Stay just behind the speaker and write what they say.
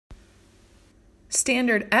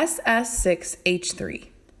Standard SS6H3.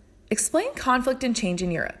 Explain conflict and change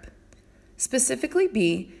in Europe. Specifically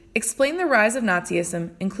B, explain the rise of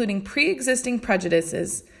Nazism, including pre-existing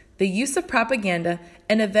prejudices, the use of propaganda,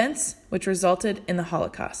 and events which resulted in the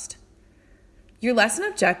Holocaust. Your lesson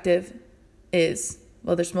objective is,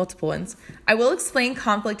 well, there's multiple ones. I will explain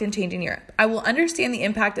conflict and change in Europe. I will understand the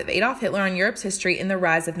impact of Adolf Hitler on Europe's history and the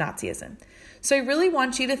rise of Nazism. So I really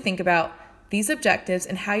want you to think about these objectives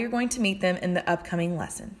and how you're going to meet them in the upcoming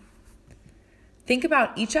lesson. Think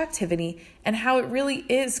about each activity and how it really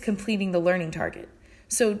is completing the learning target.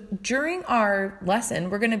 So during our lesson,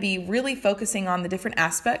 we're going to be really focusing on the different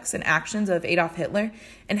aspects and actions of Adolf Hitler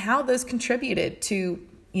and how those contributed to,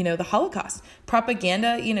 the Holocaust.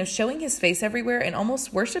 Propaganda, showing his face everywhere and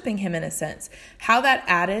almost worshiping him in a sense. How that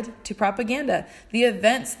added to propaganda. The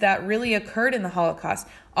events that really occurred in the Holocaust.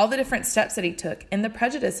 All the different steps that he took and the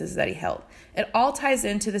prejudices that he held. It all ties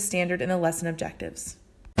into the standard and the lesson objectives.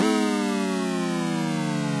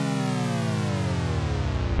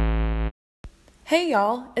 Hey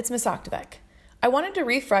y'all, it's Miss Octavek. I wanted to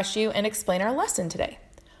refresh you and explain our lesson today.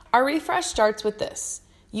 Our refresh starts with this.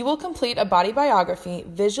 You will complete a body biography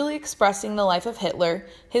visually expressing the life of Hitler,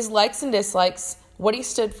 his likes and dislikes, what he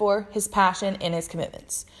stood for, his passion, and his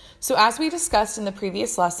commitments. So as we discussed in the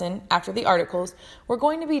previous lesson, after the articles, we're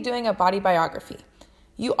going to be doing a body biography.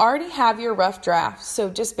 You already have your rough draft, so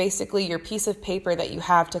just basically your piece of paper that you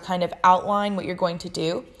have to kind of outline what you're going to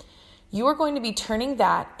do. You are going to be turning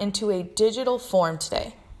that into a digital form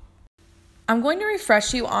today. I'm going to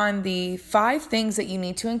refresh you on the 5 things that you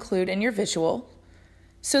need to include in your visual.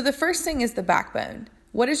 So the first thing is the backbone.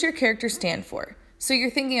 What does your character stand for? So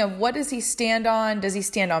you're thinking of what does he stand on? Does he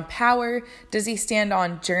stand on power? Does he stand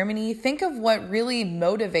on Germany? Think of what really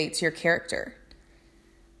motivates your character.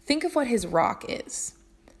 Think of what his rock is.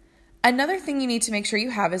 Another thing you need to make sure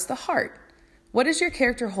you have is the heart. What does your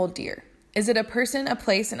character hold dear? Is it a person, a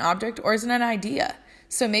place, an object, or is it an idea?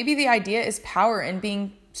 So maybe the idea is power and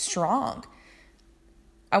being strong.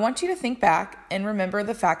 I want you to think back and remember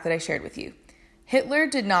the fact that I shared with you. Hitler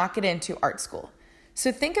did not get into art school.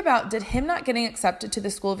 So think about, did him not getting accepted to the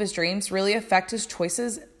school of his dreams really affect his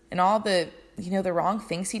choices and all the, the wrong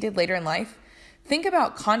things he did later in life? Think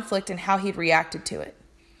about conflict and how he'd reacted to it.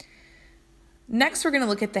 Next, we're going to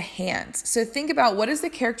look at the hands. So think about what does the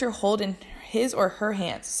character hold in his or her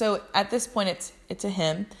hands? So at this point, it's a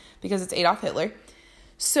him because it's Adolf Hitler.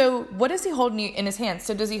 So what does he hold in his hands?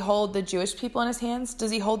 So does he hold the Jewish people in his hands?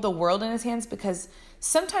 Does he hold the world in his hands? Because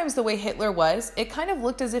sometimes the way Hitler was, it kind of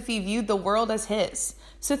looked as if he viewed the world as his.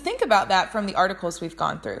 So think about that from the articles we've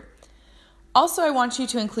gone through. Also, I want you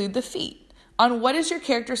to include the feet. On what is your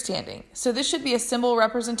character standing? So this should be a symbol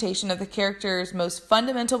representation of the character's most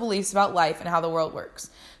fundamental beliefs about life and how the world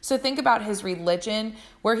works. So think about his religion,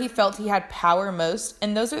 where he felt he had power most,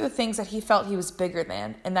 and those are the things that he felt he was bigger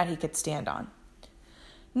than and that he could stand on.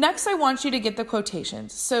 Next, I want you to get the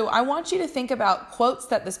quotations. So I want you to think about quotes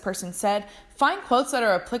that this person said. Find quotes that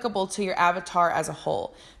are applicable to your avatar as a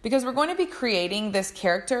whole, because we're going to be creating this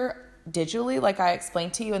character digitally, like I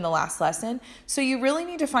explained to you in the last lesson. So you really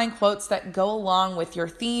need to find quotes that go along with your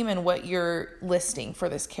theme and what you're listing for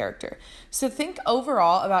this character. So think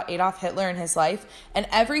overall about Adolf Hitler and his life and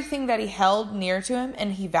everything that he held near to him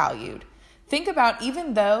and he valued. Think about,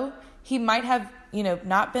 even though he might have,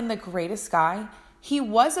 not been the greatest guy, he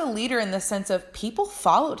was a leader in the sense of people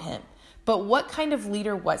followed him. But what kind of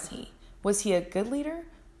leader was he? Was he a good leader?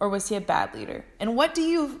 Or was he a bad leader? And what do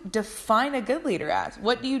you define a good leader as?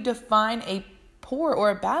 What do you define a poor or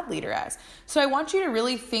a bad leader as? So I want you to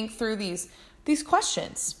really think through these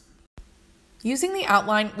questions. Using the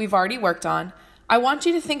outline we've already worked on, I want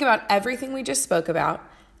you to think about everything we just spoke about.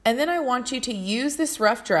 And then I want you to use this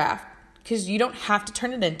rough draft, because you don't have to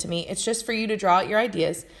turn it into me. It's just for you to draw out your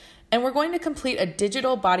ideas. And we're going to complete a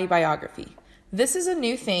digital body biography. This is a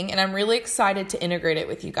new thing, and I'm really excited to integrate it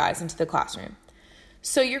with you guys into the classroom.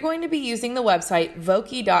 So you're going to be using the website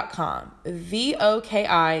Voki.com,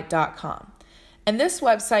 Voki.com. And this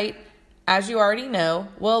website, as you already know,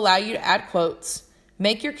 will allow you to add quotes,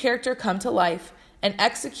 make your character come to life, and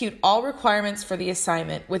execute all requirements for the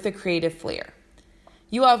assignment with a creative flair.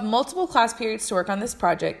 You will have multiple class periods to work on this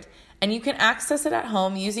project, and you can access it at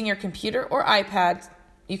home using your computer or iPad.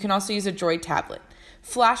 You can also use a Droid tablet.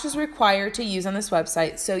 Flash is required to use on this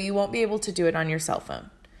website, so you won't be able to do it on your cell phone.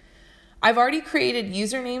 I've already created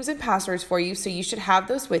usernames and passwords for you, so you should have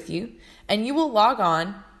those with you, and you will log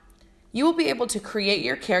on. You will be able to create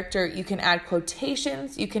your character. You can add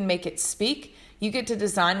quotations. You can make it speak. You get to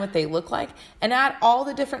design what they look like and add all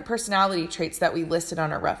the different personality traits that we listed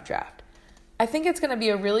on our rough draft. I think it's going to be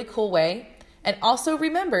a really cool way And also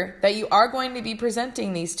remember that you are going to be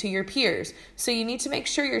presenting these to your peers, so you need to make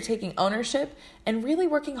sure you're taking ownership and really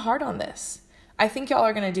working hard on this. I think y'all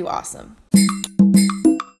are going to do awesome.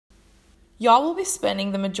 Y'all will be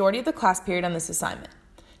spending the majority of the class period on this assignment.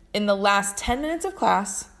 In the last 10 minutes of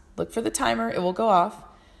class, look for the timer, it will go off.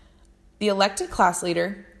 The elected class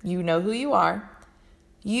leader, you know who you are.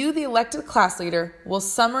 You, the elected class leader, will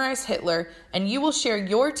summarize Hitler, and you will share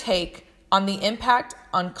your take on the impact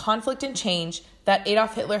on conflict and change that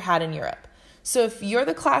Adolf Hitler had in Europe. So if you're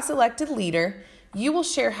the class elected leader, you will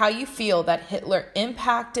share how you feel that Hitler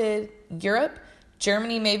impacted Europe,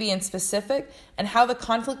 Germany maybe in specific, and how the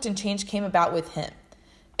conflict and change came about with him.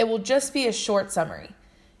 It will just be a short summary.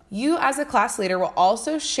 You as a class leader will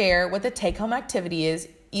also share what the take-home activity is,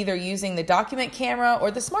 either using the document camera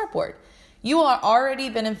or the smartboard. You will have already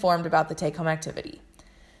been informed about the take-home activity.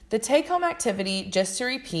 The take-home activity, just to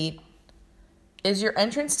repeat, is your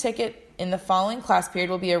entrance ticket in the following class period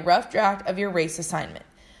will be a rough draft of your race assignment.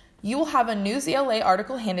 You will have a News ELA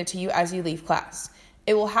article handed to you as you leave class.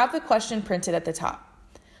 It will have the question printed at the top.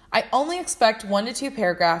 I only expect 1 to 2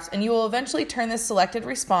 paragraphs, and you will eventually turn this selected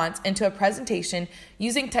response into a presentation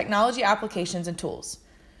using technology applications and tools.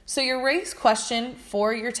 So your race question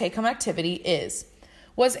for your take-home activity is,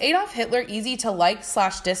 was Adolf Hitler easy to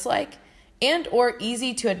like/dislike and or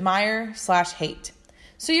easy to admire/hate?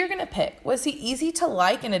 So you're going to pick, was he easy to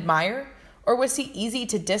like and admire, or was he easy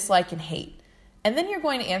to dislike and hate? And then you're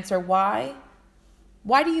going to answer why.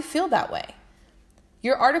 Why do you feel that way?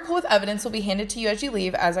 Your article with evidence will be handed to you as you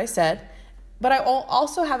leave, as I said, but I will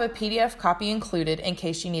also have a PDF copy included in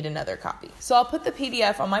case you need another copy. So I'll put the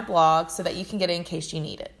PDF on my blog so that you can get it in case you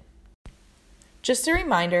need it. Just a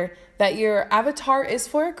reminder that your avatar is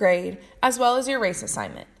for a grade as well as your race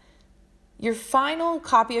assignment. Your final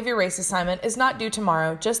copy of your race assignment is not due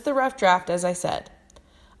tomorrow, just the rough draft, as I said.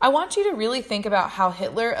 I want you to really think about how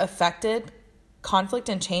Hitler affected conflict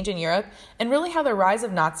and change in Europe, and really how the rise of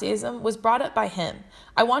Nazism was brought up by him.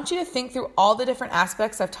 I want you to think through all the different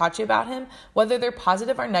aspects I've taught you about him, whether they're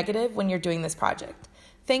positive or negative when you're doing this project.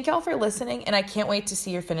 Thank y'all for listening, and I can't wait to see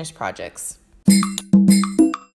your finished projects.